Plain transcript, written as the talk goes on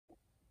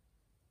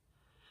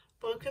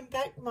Welcome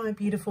back, my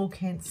beautiful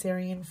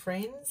Cancerian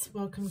friends.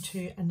 Welcome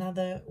to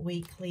another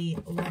weekly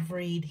love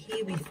read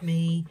here with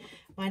me.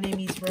 My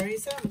name is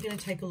Rosa. I'm going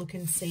to take a look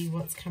and see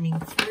what's coming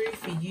through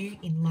for you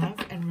in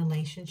love and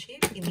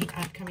relationship in the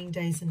upcoming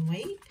days and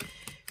week.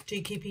 Do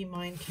keep in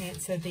mind,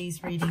 Cancer,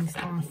 these readings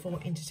are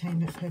for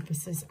entertainment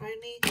purposes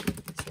only.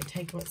 So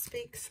take what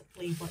speaks,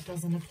 leave what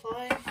doesn't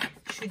apply.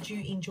 Should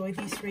you enjoy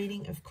this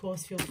reading, of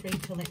course, feel free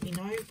to let me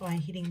know by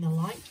hitting the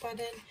like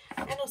button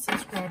and or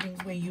subscribing,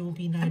 where you will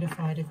be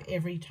notified of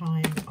every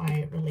time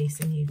I release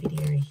a new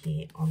video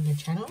here on the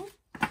channel.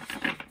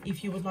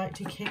 If you would like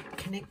to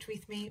connect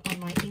with me on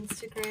my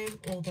Instagram,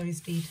 all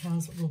those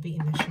details will be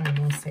in the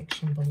show more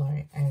section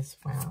below as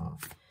well.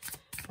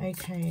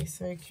 Okay,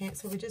 so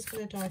Cancer, we're just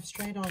going to dive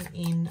straight on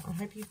in. I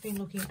hope you've been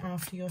looking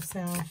after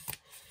yourself.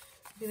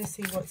 I'm going to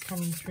see what's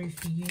coming through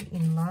for you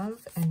in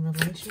love and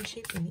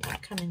relationship in the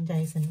upcoming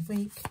days and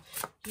week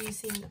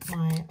using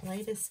my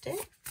latest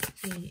deck,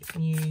 the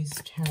Muse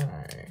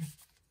Tarot.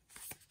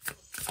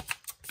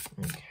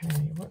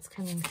 Okay, what's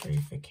coming through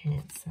for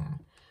Cancer?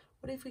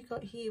 What have we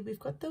got here? We've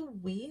got the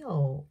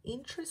Wheel.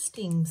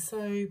 Interesting.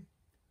 So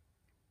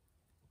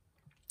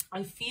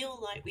I feel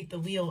like with the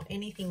Wheel,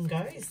 anything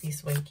goes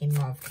this week in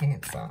love,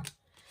 Cancer.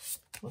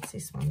 What's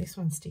this one? This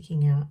one's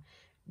sticking out.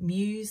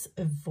 Muse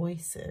of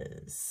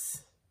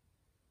Voices.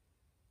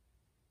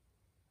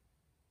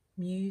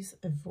 Muse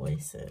of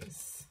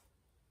Voices.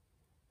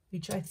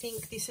 Which I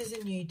think, this is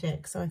a new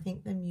deck, so I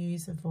think the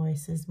Muse of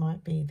Voices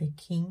might be the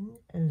King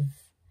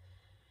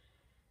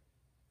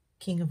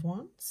of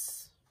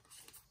Wands.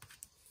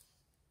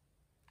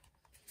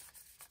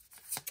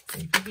 So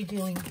you could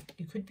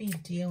be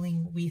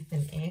dealing with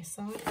an air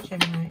sign,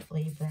 Gemini,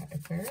 Libra,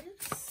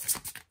 Aquarius.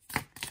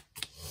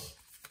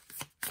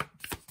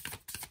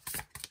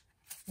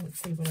 Let's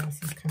see what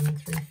else is coming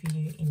through for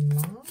you in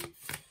love.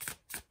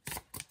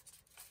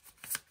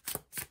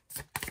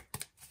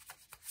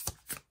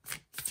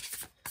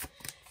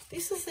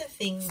 This is the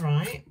thing,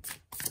 right,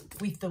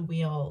 with the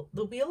Wheel.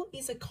 The Wheel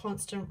is a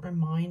constant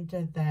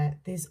reminder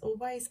that there's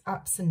always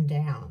ups and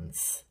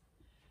downs.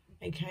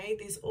 Okay,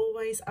 there's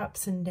always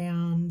ups and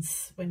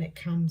downs when it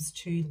comes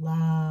to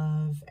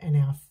love and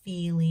our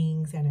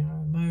feelings and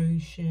our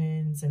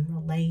emotions and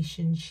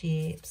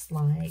relationships.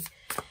 Like,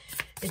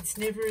 it's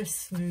never a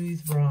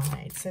smooth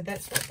ride. So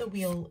that's what the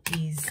Wheel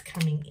is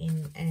coming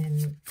in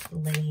and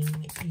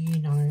letting you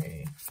know.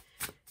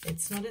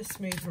 It's not a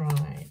smooth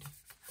ride.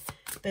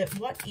 But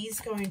what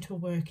is going to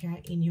work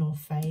out in your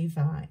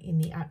favour in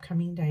the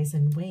upcoming days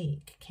and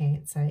week,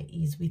 Cancer,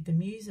 is with the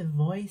Muse of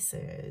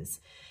Voices.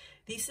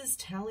 This is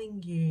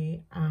telling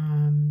you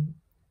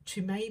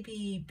to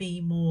maybe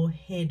be more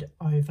head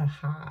over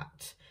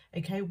heart.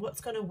 Okay, what's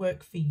going to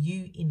work for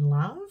you in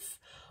love,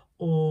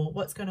 or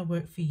what's going to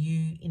work for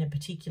you in a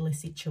particular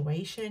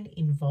situation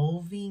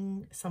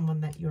involving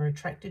someone that you're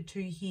attracted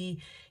to here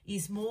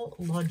is more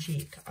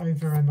logic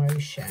over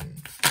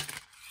emotion.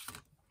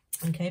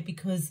 Okay,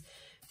 because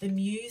the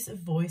Muse of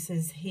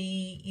Voices,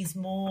 he is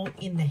more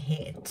in the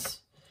head.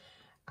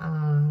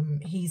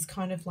 He's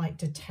kind of like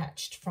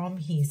detached from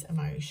his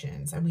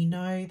emotions. And we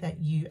know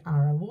that you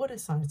are a water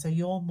sign, so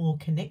you're more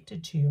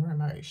connected to your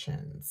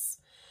emotions.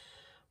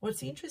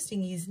 What's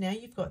interesting is now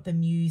you've got the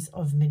Muse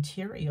of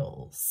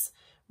Materials,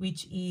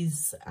 which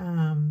is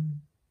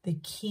the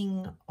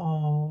King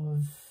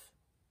of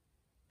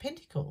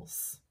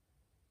Pentacles.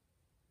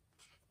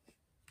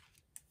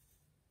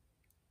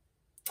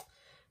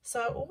 So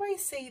I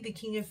always see the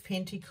King of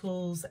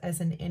Pentacles as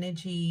an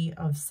energy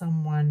of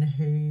someone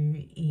who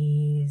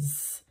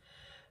is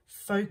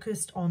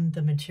focused on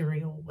the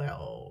material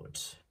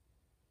world,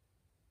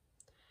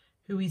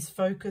 who is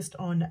focused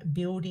on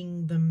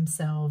building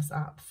themselves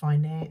up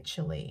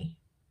financially.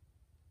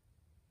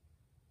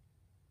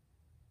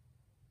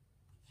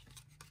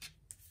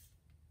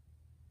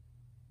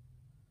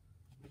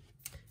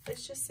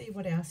 Let's just see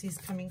what else is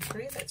coming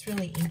through. That's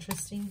really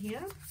interesting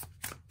here.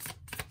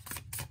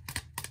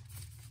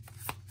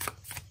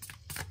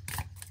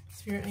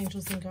 Spirit,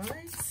 angels and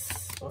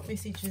guides, what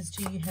messages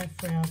do you have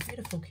for our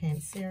beautiful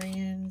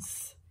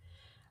Cancerians?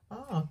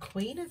 Oh,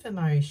 Queen of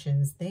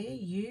Emotions. There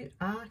you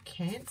are,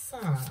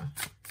 Cancer.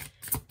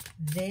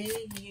 There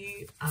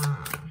you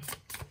are.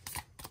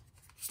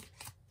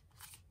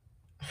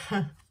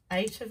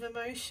 8 of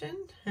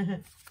Emotion.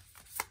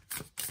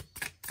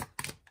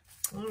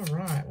 All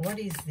right, what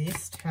is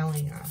this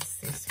telling us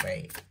this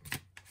week?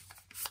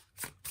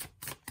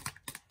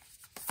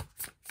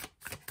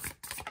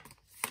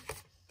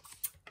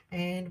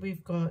 And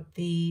we've got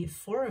the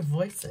 4 of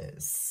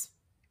Voices.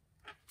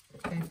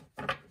 Okay.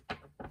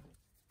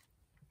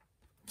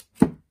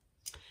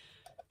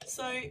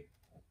 So I'll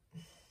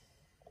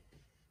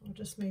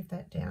just move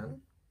that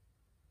down.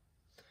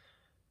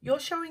 You're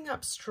showing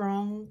up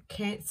strong,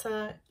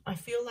 Cancer. I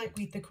feel like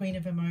with the Queen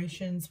of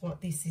Emotions,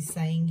 what this is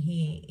saying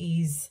here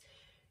is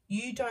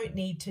you don't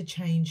need to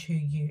change who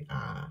you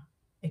are.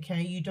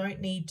 Okay, you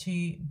don't need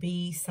to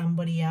be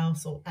somebody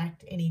else or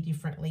act any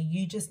differently.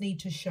 You just need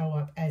to show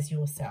up as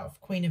yourself.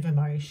 Queen of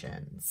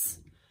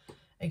Emotions.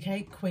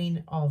 Okay,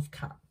 Queen of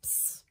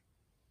Cups.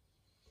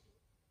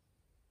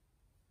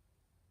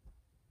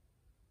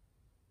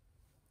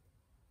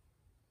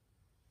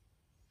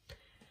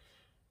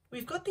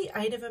 We've got the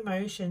Eight of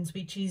Emotions,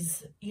 which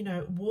is, you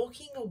know,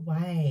 walking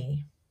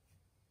away.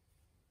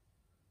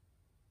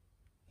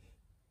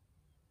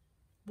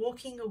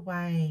 Walking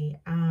away,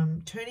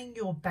 turning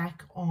your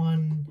back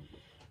on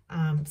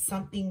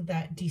something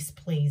that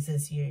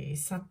displeases you,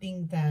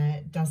 something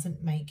that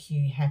doesn't make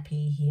you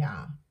happy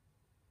here.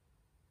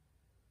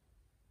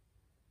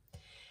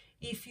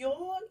 If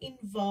you're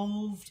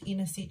involved in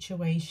a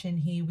situation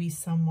here with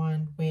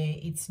someone where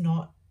it's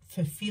not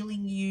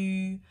fulfilling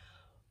you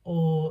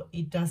or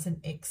it doesn't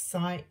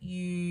excite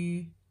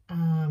you,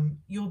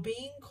 you're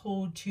being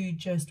called to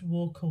just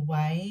walk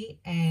away.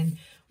 And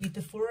with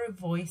the Four of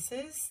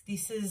Voices,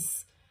 this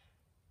is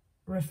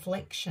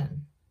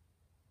reflection.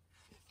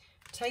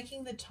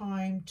 Taking the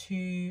time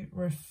to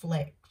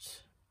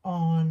reflect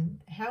on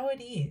how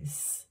it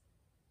is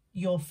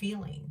you're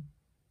feeling.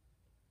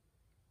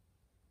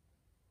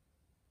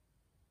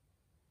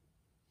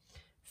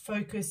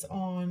 Focus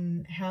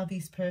on how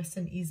this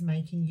person is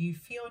making you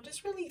feel.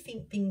 Just really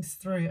think things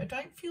through. I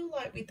don't feel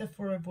like with the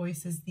Four of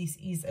Voices, this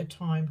is a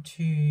time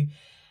to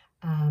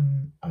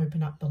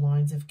open up the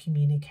lines of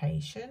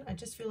communication. I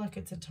just feel like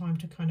it's a time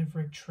to kind of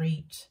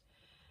retreat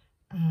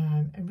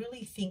and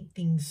really think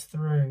things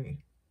through.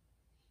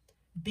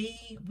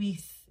 Be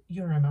with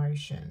your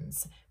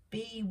emotions.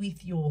 Be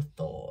with your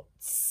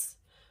thoughts.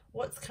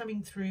 What's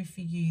coming through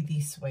for you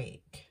this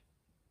week?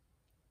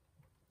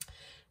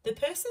 The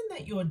person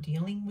that you're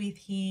dealing with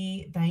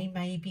here, they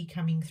may be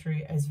coming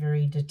through as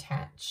very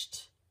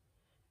detached,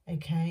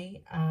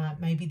 okay?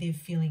 Maybe they're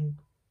feeling,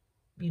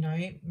 you know,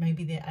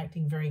 maybe they're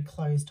acting very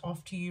closed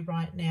off to you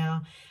right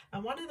now.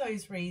 And one of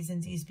those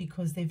reasons is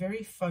because they're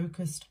very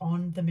focused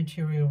on the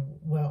material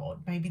world.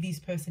 Maybe this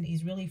person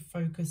is really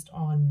focused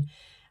on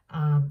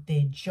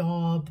their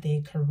job,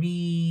 their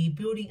career,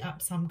 building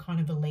up some kind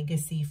of a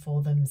legacy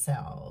for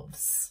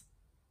themselves.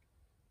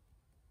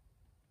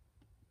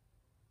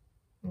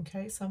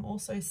 Okay, so I'm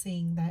also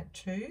seeing that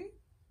too.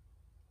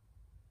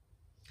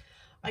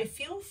 I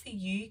feel for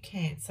you,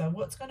 Cancer,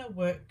 what's going to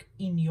work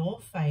in your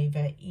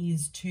favor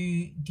is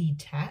to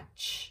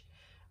detach,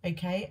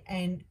 okay,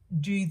 and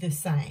do the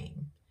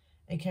same.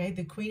 Okay,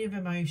 the Queen of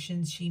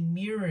Emotions, she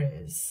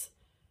mirrors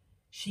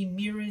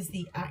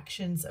the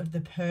actions of the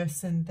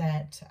person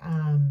that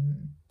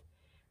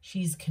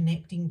she's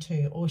connecting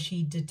to, or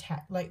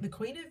like the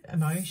Queen of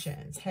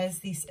Emotions has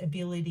this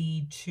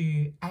ability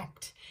to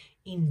act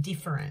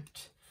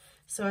indifferent.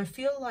 So I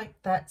feel like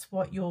that's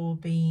what you're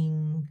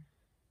being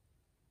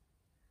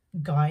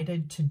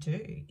guided to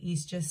do,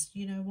 is just,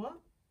 you know what,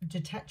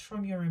 detach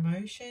from your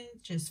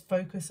emotions, just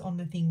focus on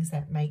the things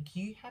that make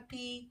you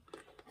happy.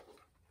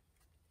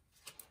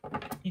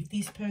 If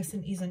this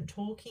person isn't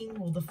talking,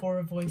 well, the Four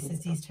of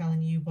Voices is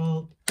telling you,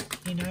 well,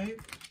 you know,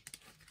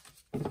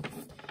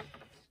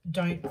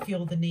 don't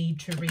feel the need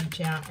to reach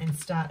out and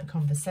start a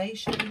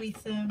conversation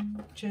with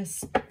them.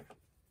 Just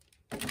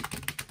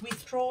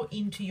withdraw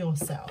into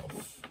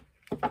yourself.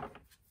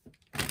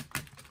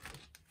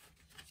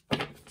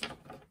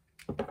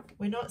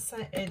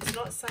 It's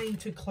not saying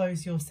to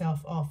close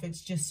yourself off.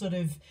 It's just sort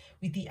of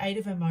with the Eight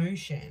of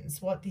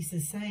Emotions, what this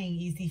is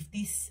saying is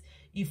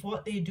if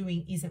what they're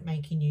doing isn't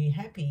making you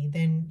happy,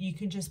 then you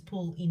can just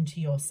pull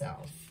into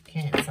yourself,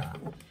 Cancer.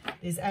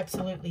 There's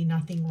absolutely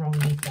nothing wrong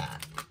with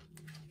that.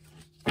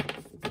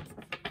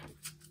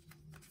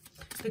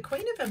 The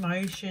Queen of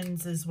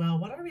Emotions as well,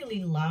 what I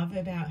really love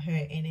about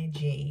her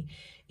energy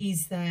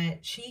is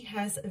that she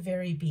has a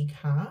very big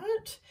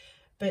heart,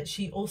 but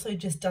she also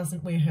just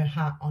doesn't wear her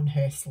heart on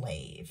her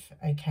sleeve,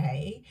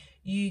 okay?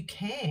 You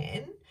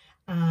can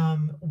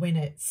when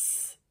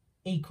it's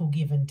equal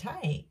give and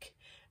take,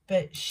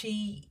 but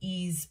she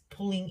is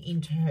pulling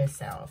into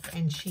herself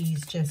and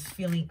she's just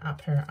filling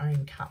up her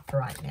own cup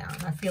right now.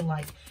 And I feel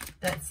like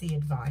that's the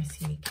advice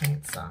here,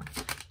 Cancer.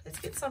 Let's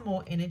get some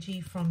more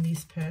energy from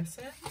this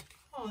person.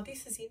 Oh,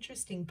 this is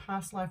interesting.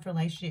 Past life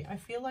relationship. I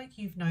feel like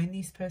you've known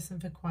this person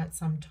for quite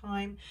some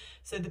time.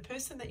 So the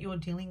person that you're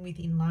dealing with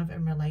in love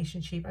and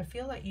relationship, I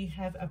feel like you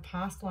have a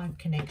past life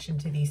connection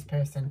to this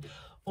person.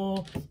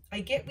 Or I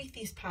get with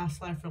this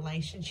past life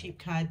relationship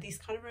card, this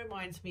kind of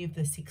reminds me of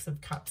the Six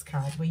of Cups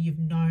card, where you've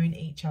known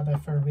each other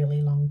for a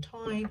really long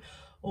time.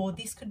 Or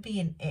this could be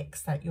an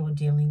ex that you're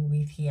dealing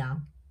with here.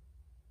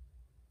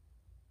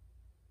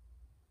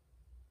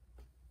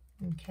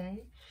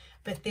 Okay.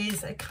 But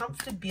there's a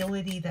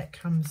comfortability that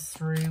comes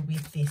through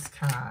with this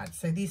card.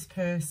 So this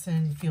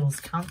person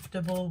feels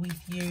comfortable with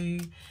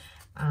you.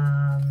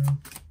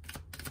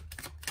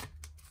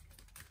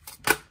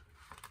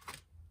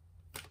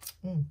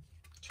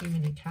 Too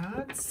many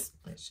cards.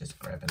 Let's just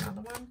grab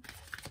another one.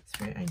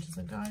 Spirit, angels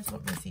and guides,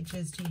 what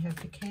messages do you have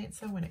for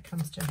Cancer when it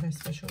comes to her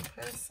special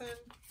person?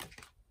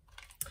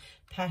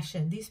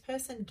 Passion. This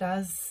person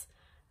does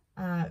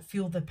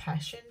feel the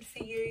passion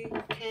for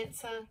you,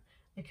 Cancer.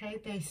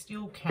 Okay, they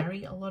still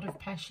carry a lot of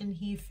passion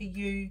here for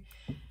you.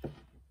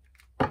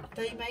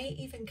 They may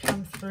even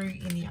come through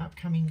in the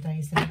upcoming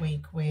days and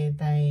week where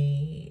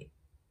they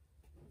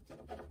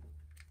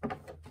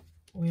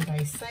where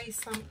they say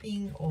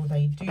something or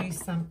they do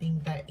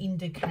something that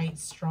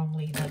indicates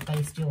strongly that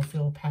they still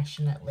feel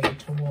passionately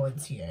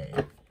towards you.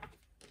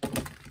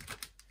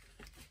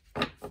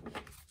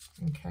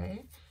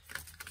 Okay,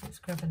 let's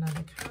grab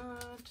another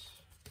card.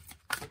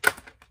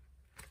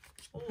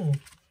 Oh,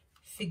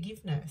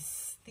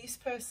 forgiveness. This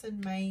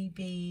person may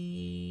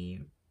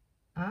be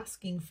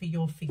asking for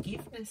your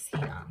forgiveness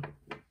here.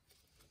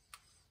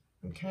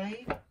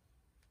 Okay.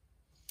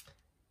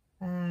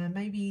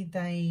 Maybe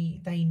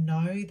they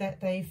know that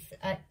they've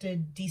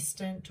acted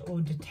distant or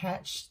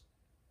detached.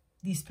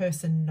 This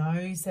person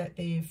knows that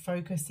they're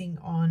focusing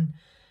on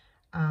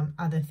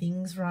other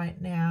things right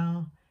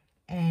now.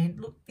 And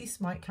look, this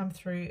might come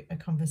through a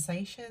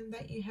conversation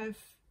that you have,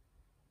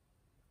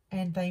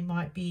 and they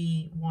might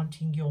be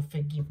wanting your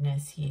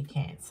forgiveness here,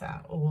 Cancer,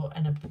 or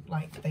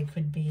like they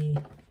could be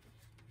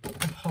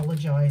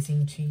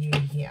apologizing to you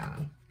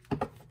here.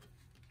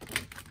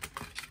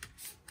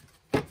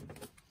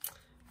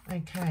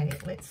 Okay,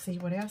 let's see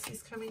what else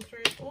is coming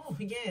through. Oh,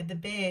 yeah, the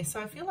bear.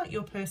 So I feel like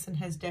your person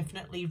has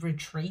definitely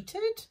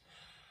retreated.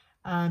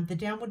 The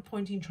downward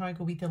pointing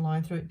triangle with the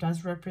line through it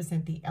does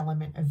represent the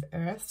element of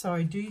earth. So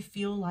I do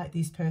feel like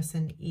this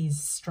person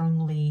is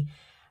strongly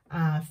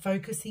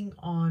focusing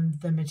on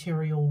the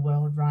material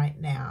world right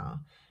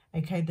now.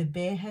 Okay, the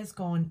bear has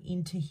gone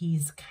into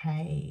his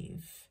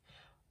cave.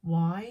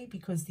 Why?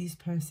 Because this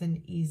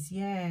person is,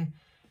 yeah,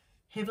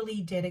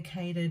 heavily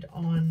dedicated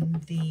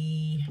on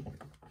the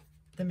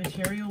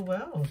material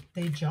world,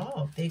 their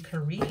job, their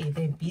career,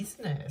 their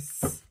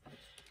business.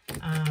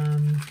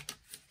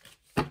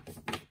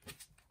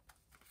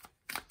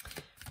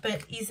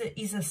 But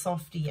is a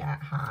softie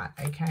at heart,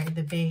 okay?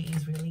 The bear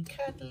is really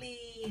cuddly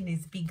and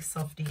is big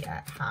softie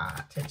at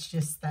heart. It's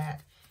just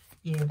that,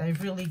 yeah,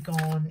 they've really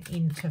gone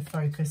into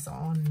focus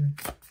on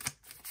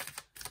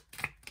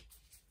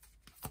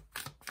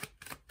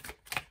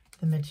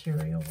the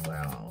material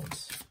world.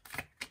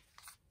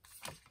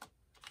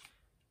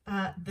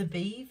 The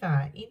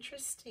beaver,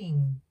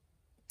 interesting.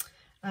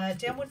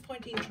 Downward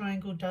pointing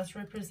triangle does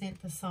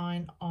represent the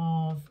sign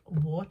of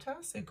water.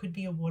 So it could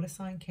be a water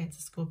sign,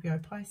 Cancer, Scorpio,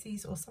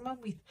 Pisces, or someone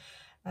with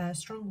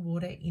strong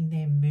water in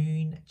their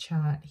moon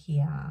chart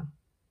here.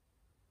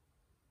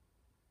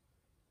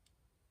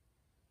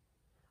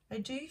 I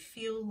do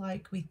feel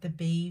like with the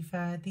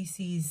beaver, this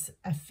is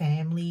a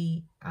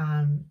family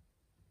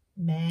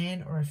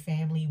man or a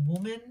family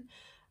woman.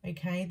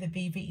 Okay, the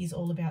beaver is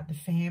all about the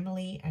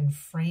family and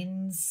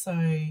friends.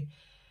 So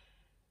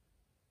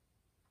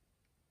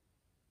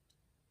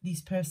this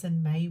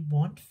person may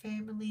want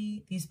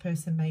family. This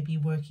person may be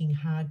working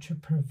hard to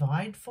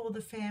provide for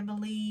the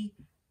family,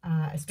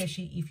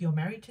 especially if you're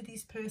married to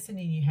this person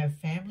and you have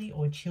family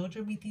or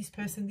children with this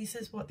person. This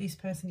is what this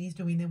person is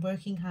doing. They're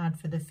working hard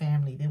for the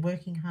family. They're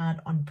working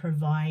hard on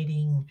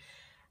providing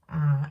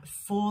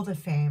for the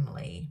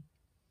family.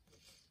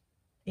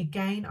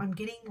 Again, I'm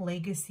getting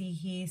legacy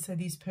here. So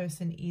this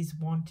person is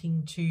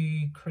wanting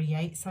to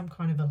create some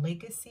kind of a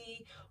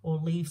legacy or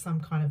leave some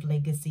kind of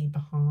legacy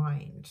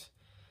behind.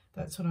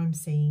 That's what I'm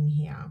seeing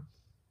here.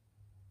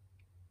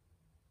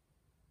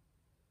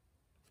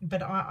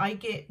 But I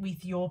get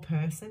with your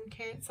person,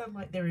 Cancer,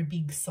 like they're a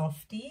big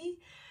softie.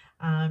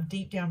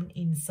 Deep down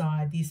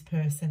inside, this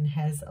person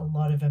has a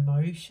lot of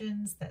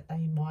emotions that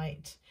they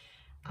might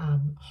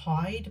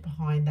hide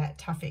behind that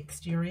tough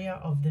exterior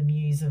of the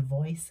Muse of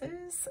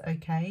Voices,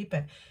 okay?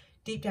 But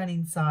deep down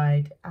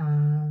inside,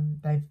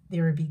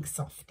 they're a big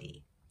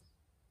softie.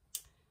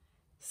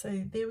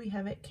 So there we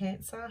have it,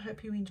 Cancer.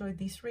 Hope you enjoyed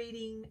this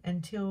reading.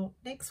 Until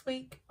next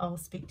week, I'll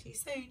speak to you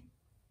soon.